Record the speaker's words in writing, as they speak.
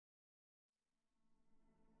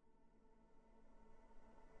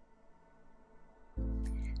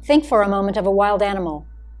Think for a moment of a wild animal.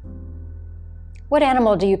 What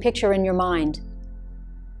animal do you picture in your mind?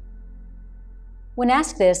 When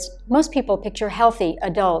asked this, most people picture healthy,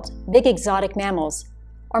 adult, big exotic mammals,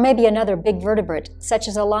 or maybe another big vertebrate, such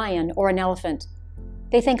as a lion or an elephant.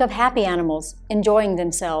 They think of happy animals, enjoying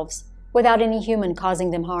themselves, without any human causing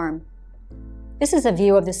them harm. This is a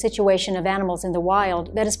view of the situation of animals in the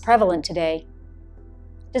wild that is prevalent today.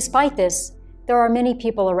 Despite this, there are many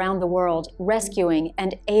people around the world rescuing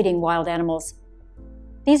and aiding wild animals.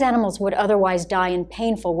 These animals would otherwise die in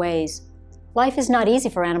painful ways. Life is not easy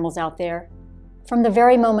for animals out there. From the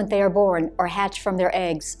very moment they are born or hatch from their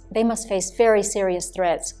eggs, they must face very serious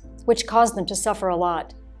threats, which cause them to suffer a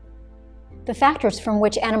lot. The factors from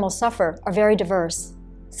which animals suffer are very diverse.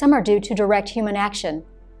 Some are due to direct human action.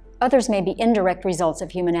 Others may be indirect results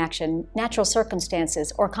of human action, natural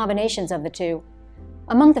circumstances, or combinations of the two.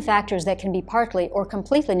 Among the factors that can be partly or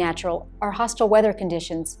completely natural are hostile weather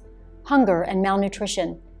conditions, hunger and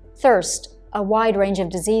malnutrition, thirst, a wide range of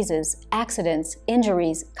diseases, accidents,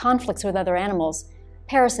 injuries, conflicts with other animals,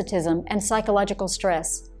 parasitism, and psychological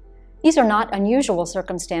stress. These are not unusual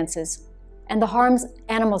circumstances, and the harms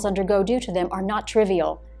animals undergo due to them are not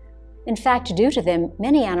trivial. In fact, due to them,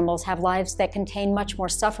 many animals have lives that contain much more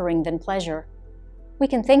suffering than pleasure. We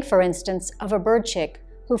can think, for instance, of a bird chick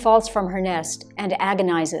who falls from her nest and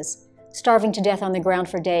agonizes, starving to death on the ground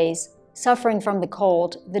for days, suffering from the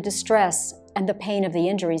cold, the distress, and the pain of the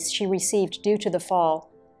injuries she received due to the fall.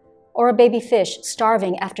 Or a baby fish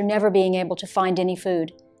starving after never being able to find any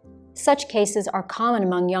food. Such cases are common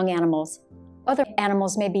among young animals. Other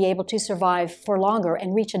animals may be able to survive for longer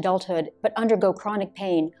and reach adulthood, but undergo chronic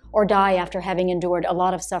pain or die after having endured a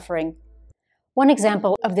lot of suffering. One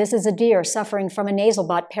example of this is a deer suffering from a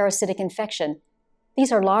nasal-bot parasitic infection.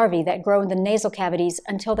 These are larvae that grow in the nasal cavities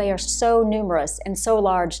until they are so numerous and so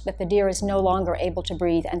large that the deer is no longer able to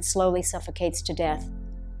breathe and slowly suffocates to death.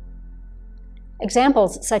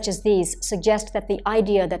 Examples such as these suggest that the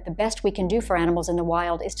idea that the best we can do for animals in the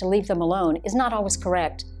wild is to leave them alone is not always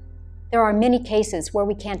correct. There are many cases where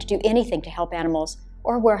we can't do anything to help animals,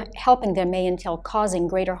 or where helping them may entail causing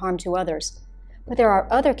greater harm to others. But there are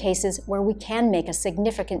other cases where we can make a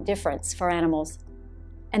significant difference for animals,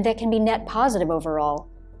 and that can be net positive overall.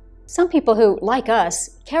 Some people who, like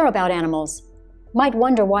us, care about animals might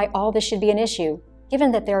wonder why all this should be an issue,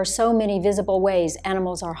 given that there are so many visible ways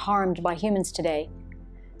animals are harmed by humans today,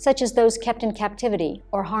 such as those kept in captivity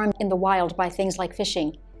or harmed in the wild by things like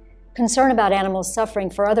fishing. Concern about animals suffering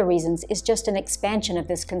for other reasons is just an expansion of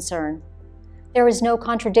this concern. There is no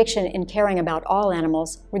contradiction in caring about all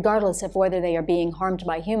animals, regardless of whether they are being harmed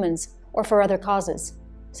by humans or for other causes,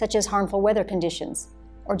 such as harmful weather conditions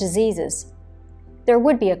or diseases. There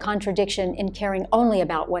would be a contradiction in caring only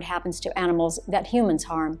about what happens to animals that humans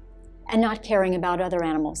harm, and not caring about other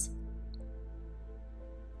animals.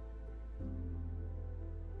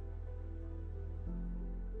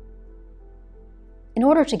 In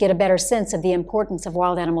order to get a better sense of the importance of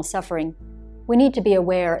wild animal suffering, we need to be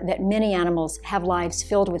aware that many animals have lives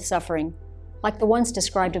filled with suffering, like the ones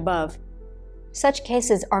described above. Such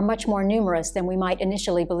cases are much more numerous than we might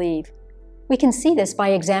initially believe. We can see this by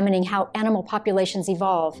examining how animal populations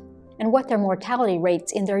evolve and what their mortality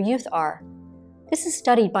rates in their youth are. This is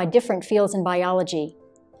studied by different fields in biology.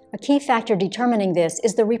 A key factor determining this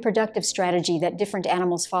is the reproductive strategy that different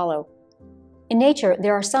animals follow. In nature,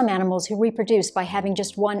 there are some animals who reproduce by having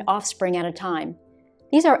just one offspring at a time.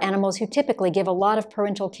 These are animals who typically give a lot of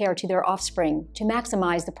parental care to their offspring to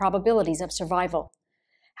maximize the probabilities of survival.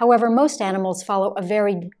 However, most animals follow a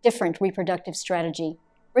very different reproductive strategy,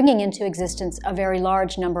 bringing into existence a very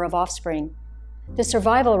large number of offspring. The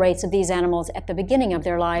survival rates of these animals at the beginning of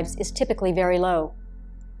their lives is typically very low.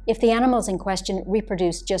 If the animals in question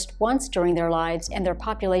reproduce just once during their lives and their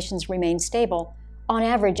populations remain stable, on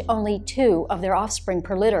average, only 2 of their offspring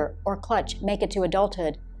per litter or clutch make it to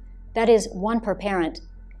adulthood. That is, 1 per parent.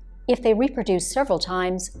 If they reproduce several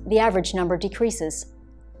times, the average number decreases.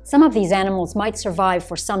 Some of these animals might survive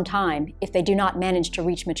for some time if they do not manage to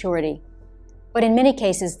reach maturity. But in many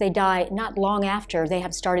cases, they die not long after they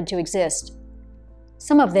have started to exist.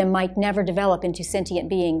 Some of them might never develop into sentient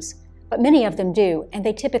beings, but many of them do, and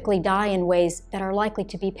they typically die in ways that are likely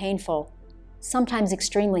to be painful, sometimes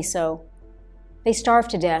extremely so. They starve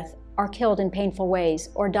to death, are killed in painful ways,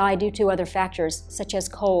 or die due to other factors such as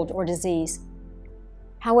cold or disease.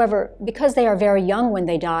 However, because they are very young when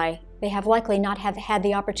they die, they have likely not have had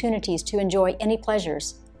the opportunities to enjoy any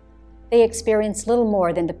pleasures. They experience little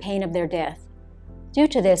more than the pain of their death. Due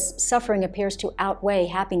to this, suffering appears to outweigh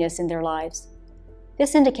happiness in their lives.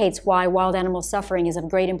 This indicates why wild animal suffering is of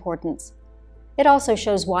great importance. It also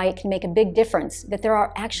shows why it can make a big difference that there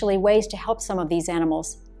are actually ways to help some of these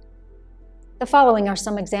animals. The following are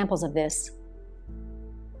some examples of this.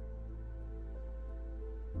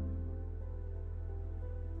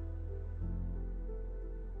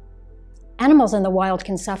 Animals in the wild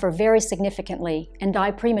can suffer very significantly and die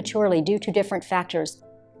prematurely due to different factors.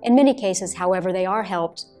 In many cases, however, they are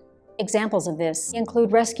helped. Examples of this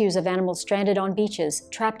include rescues of animals stranded on beaches,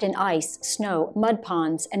 trapped in ice, snow, mud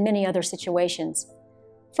ponds, and many other situations.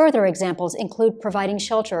 Further examples include providing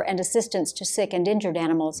shelter and assistance to sick and injured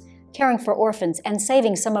animals, caring for orphans, and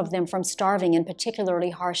saving some of them from starving in particularly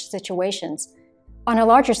harsh situations. On a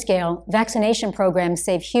larger scale, vaccination programs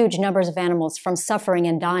save huge numbers of animals from suffering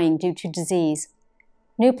and dying due to disease.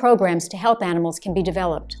 New programs to help animals can be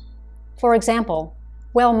developed. For example,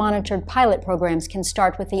 well-monitored pilot programs can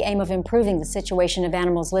start with the aim of improving the situation of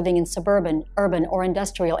animals living in suburban, urban, or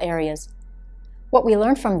industrial areas. What we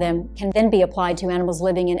learn from them can then be applied to animals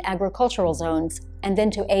living in agricultural zones, and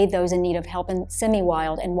then to aid those in need of help in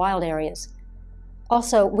semi-wild and wild areas.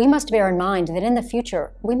 Also, we must bear in mind that in the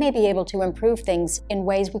future, we may be able to improve things in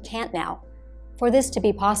ways we can't now. For this to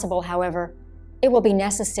be possible, however, it will be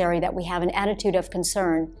necessary that we have an attitude of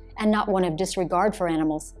concern and not one of disregard for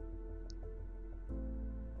animals.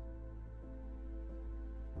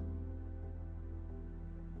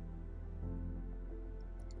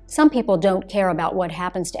 Some people don't care about what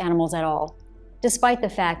happens to animals at all, despite the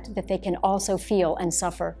fact that they can also feel and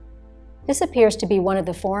suffer. This appears to be one of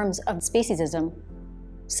the forms of speciesism.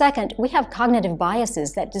 Second, we have cognitive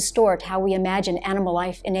biases that distort how we imagine animal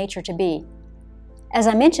life in nature to be. As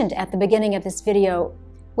I mentioned at the beginning of this video,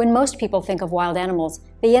 when most people think of wild animals,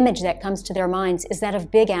 the image that comes to their minds is that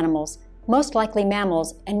of big animals, most likely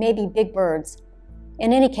mammals, and maybe big birds.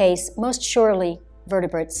 In any case, most surely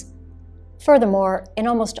vertebrates. Furthermore, in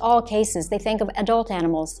almost all cases, they think of adult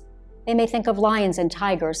animals. They may think of lions and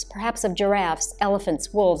tigers, perhaps of giraffes,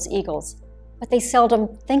 elephants, wolves, eagles. But they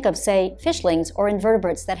seldom think of, say, fishlings or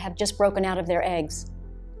invertebrates that have just broken out of their eggs.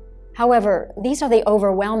 However, these are the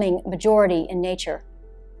overwhelming majority in nature.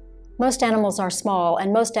 Most animals are small,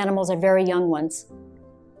 and most animals are very young ones.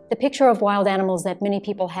 The picture of wild animals that many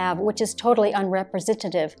people have, which is totally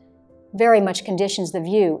unrepresentative, very much conditions the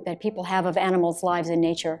view that people have of animals' lives in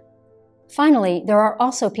nature. Finally, there are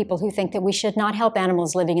also people who think that we should not help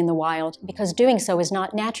animals living in the wild because doing so is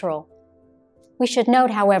not natural. We should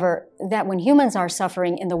note, however, that when humans are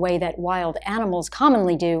suffering in the way that wild animals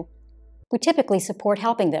commonly do, we typically support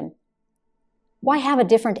helping them. Why have a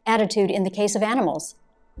different attitude in the case of animals?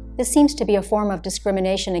 This seems to be a form of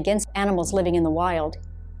discrimination against animals living in the wild.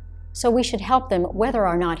 So we should help them whether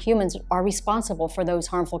or not humans are responsible for those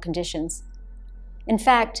harmful conditions. In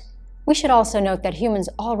fact, we should also note that humans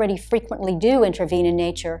already frequently do intervene in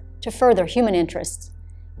nature to further human interests.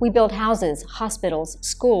 We build houses, hospitals,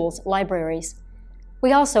 schools, libraries.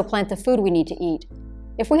 We also plant the food we need to eat.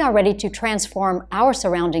 If we are ready to transform our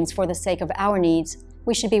surroundings for the sake of our needs,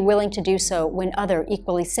 we should be willing to do so when other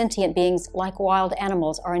equally sentient beings like wild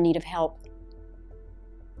animals are in need of help.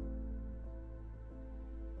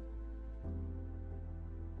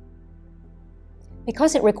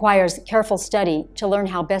 Because it requires careful study to learn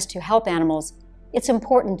how best to help animals, it's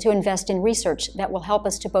important to invest in research that will help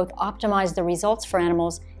us to both optimize the results for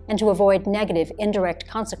animals and to avoid negative, indirect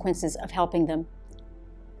consequences of helping them.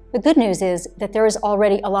 The good news is that there is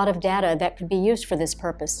already a lot of data that could be used for this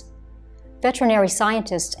purpose. Veterinary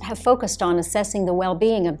scientists have focused on assessing the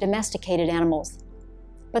well-being of domesticated animals,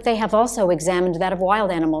 but they have also examined that of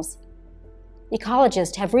wild animals.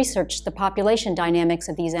 Ecologists have researched the population dynamics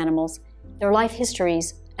of these animals, their life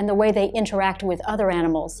histories, and the way they interact with other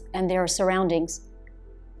animals and their surroundings.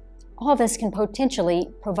 All this can potentially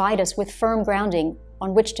provide us with firm grounding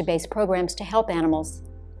on which to base programs to help animals.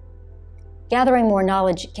 Gathering more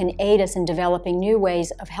knowledge can aid us in developing new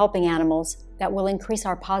ways of helping animals that will increase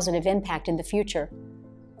our positive impact in the future.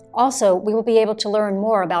 Also, we will be able to learn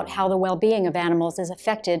more about how the well-being of animals is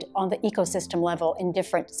affected on the ecosystem level in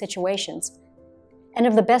different situations, and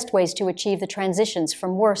of the best ways to achieve the transitions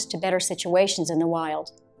from worse to better situations in the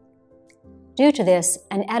wild. Due to this,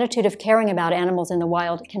 an attitude of caring about animals in the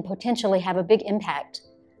wild can potentially have a big impact,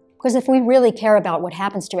 because if we really care about what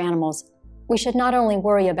happens to animals, we should not only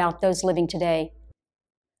worry about those living today.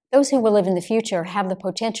 Those who will live in the future have the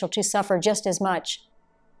potential to suffer just as much.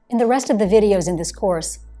 In the rest of the videos in this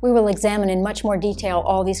course, we will examine in much more detail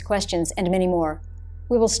all these questions and many more.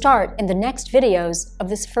 We will start in the next videos of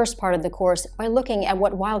this first part of the course by looking at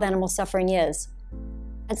what wild animal suffering is,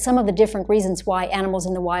 at some of the different reasons why animals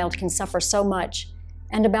in the wild can suffer so much,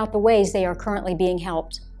 and about the ways they are currently being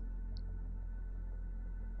helped.